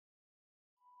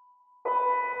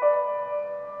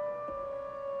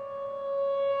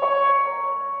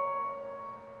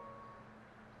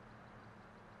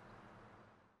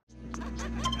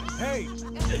Hey!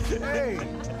 Hey!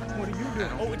 What are you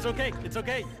doing? Oh, it's okay. It's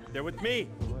okay. They're with me.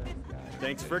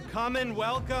 Thanks for coming.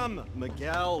 Welcome.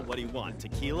 Miguel, what do you want?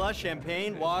 Tequila,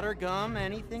 champagne, water, gum,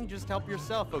 anything? Just help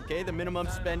yourself, okay? The minimum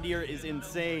spend here is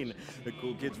insane. The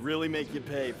cool kids really make you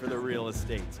pay for the real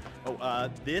estates. Oh,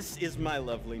 this is my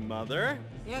lovely mother.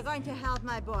 You're going to help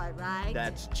my boy, right?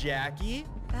 That's Jackie.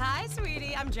 Hi,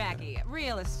 sweetie. I'm Jackie.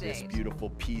 Real estate. This beautiful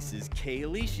piece is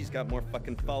Kaylee. She's got more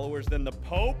fucking followers than the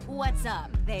Pope. What's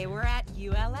up? They were at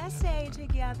ULSA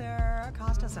together.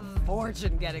 Cost us a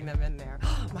fortune getting them in there.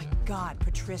 My God,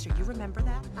 Patricia, you remember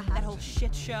that? That whole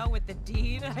shit show with the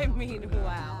deed? I mean,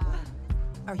 wow.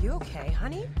 Are you okay,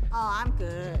 honey? Oh, I'm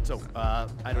good. So,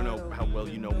 I don't know how well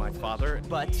you know my father,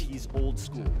 but he's old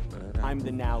school. I'm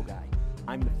the now guy.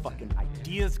 I'm the fucking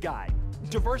ideas guy.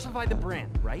 Diversify the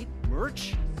brand, right?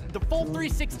 Merch? The full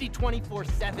 360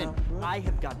 24/7. I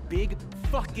have got big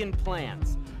fucking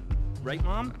plans. Right,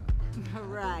 Mom?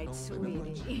 Right,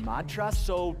 sweetie.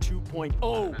 Madraso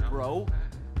 2.0, bro.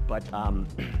 But,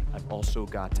 I've also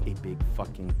got a big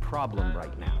fucking problem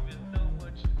right now.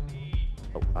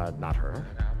 Oh, not her.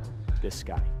 This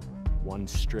guy. One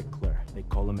Strickler. They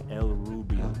call him El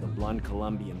Rubio, the blonde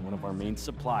Colombian, one of our main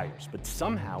suppliers. But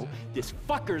somehow, this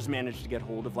fucker's managed to get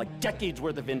hold of like decades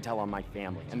worth of intel on my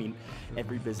family. I mean,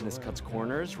 every business cuts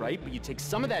corners, right? But you take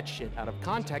some of that shit out of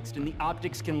context and the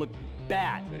optics can look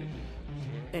bad.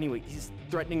 Anyway, he's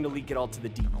threatening to leak it all to the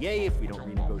DEA if we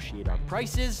don't renegotiate our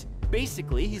prices.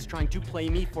 Basically, he's trying to play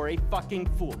me for a fucking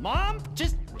fool. Mom,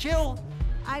 just chill.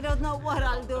 I don't know what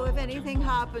I'll do if anything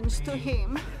happens to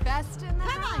him. Best in the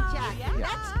Come on, Jack. Yeah.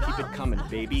 Let's go. Keep it coming,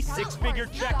 baby. Six-figure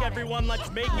check, everyone.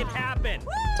 Let's make it happen.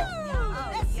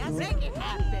 Let's make it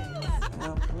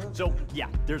happen. So, yeah,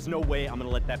 there's no way I'm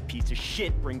gonna let that piece of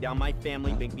shit bring down my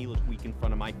family, make me look weak in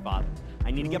front of my father.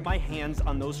 I need to get my hands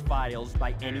on those files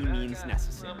by any means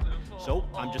necessary. So,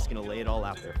 I'm just gonna lay it all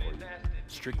out there for you.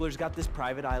 Strickler's got this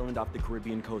private island off the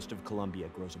Caribbean coast of Colombia.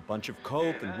 Grows a bunch of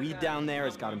coke and weed down there.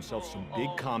 Has got himself some big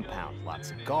compound.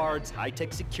 Lots of guards,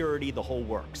 high-tech security, the whole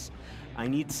works. I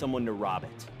need someone to rob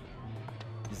it.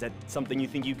 Is that something you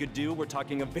think you could do? We're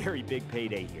talking a very big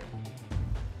payday here.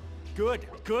 Good,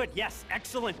 good, yes,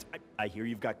 excellent. I hear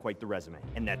you've got quite the resume,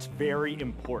 and that's very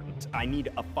important. I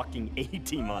need a fucking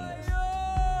A-team on this.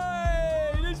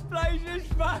 This place is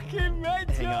fucking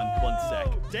mental! Hang on one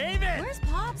sec. David! Where's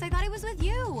Pops? I thought he was with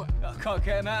you. I can't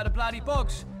get him out of the bloody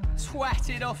box.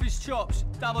 Twatted off his chops.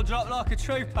 Double drop like a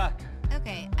trooper.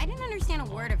 Okay, I didn't understand a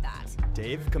word of that.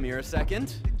 Dave, come here a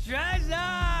second.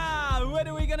 Jazza! When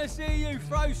are we gonna see you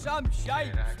throw some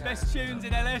shape? Best tunes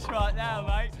in LS right now,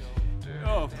 mate.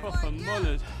 Oh, proper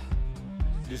mullered.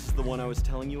 This is the one I was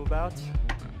telling you about?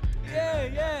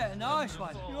 Yeah, nice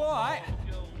one. You alright?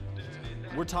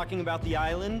 We're talking about the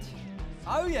island?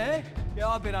 Oh, yeah? Yeah,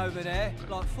 I've been over there,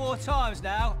 like 4 times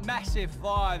now. Massive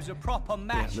vibes, a proper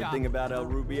match-up. Yeah, the thing about El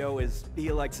Rubio is he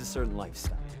likes a certain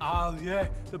lifestyle. Oh, yeah.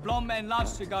 The blonde man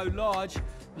loves to go large.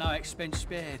 No expense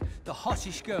spared. The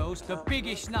hottest girls, the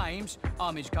biggest names,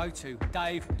 I'm his go-to.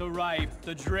 Dave, the rave,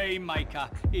 the dream maker.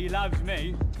 He loves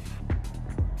me.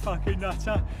 Fucking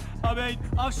nutter. I mean,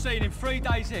 I've seen him 3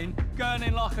 days in,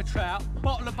 gurning like a trout,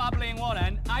 bottle of bubbly in one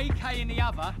hand, AK in the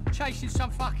other, chasing some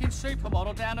fucking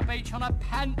supermodel down the beach on a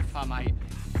panther, mate.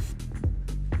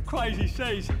 Crazy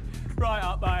seas. Right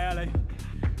up my alley.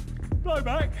 Blow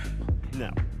back?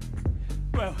 No.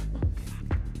 Well,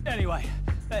 anyway,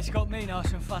 that's got me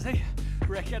nice and fuzzy.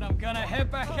 Reckon I'm gonna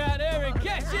head back out there and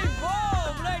get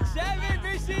involved. Let's have it,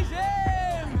 Mrs.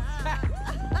 M.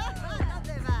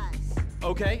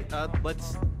 Okay,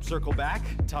 let's circle back,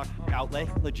 talk outlay,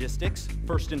 logistics.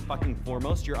 First and fucking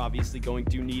foremost, you're obviously going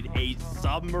to need a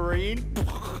submarine.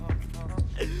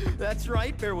 That's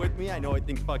right, bear with me, I know I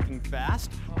think fucking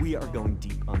fast. We are going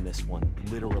deep on this one,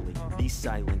 literally, the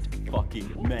silent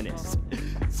fucking menace.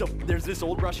 So, there's this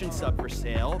old Russian sub for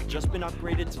sale, just been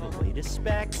upgraded to the latest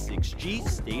specs, 6G,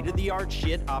 state-of-the-art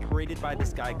shit, operated by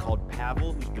this guy called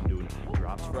Pavel, who's been doing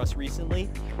drops for us recently.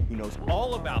 He knows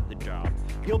all about the job.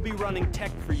 He'll be running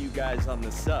tech for you guys on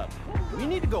the sub. We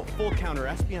need to go full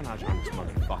counter-espionage on this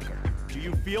motherfucker. Do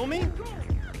you feel me?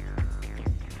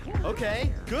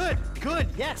 Okay, good,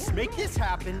 yes, make this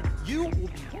happen. You will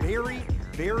be very,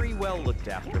 very well looked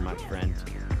after, my friend.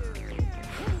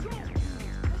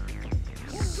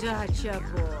 Such a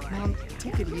boy. Mom,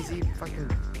 take it easy, fucking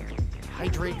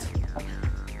hydrate.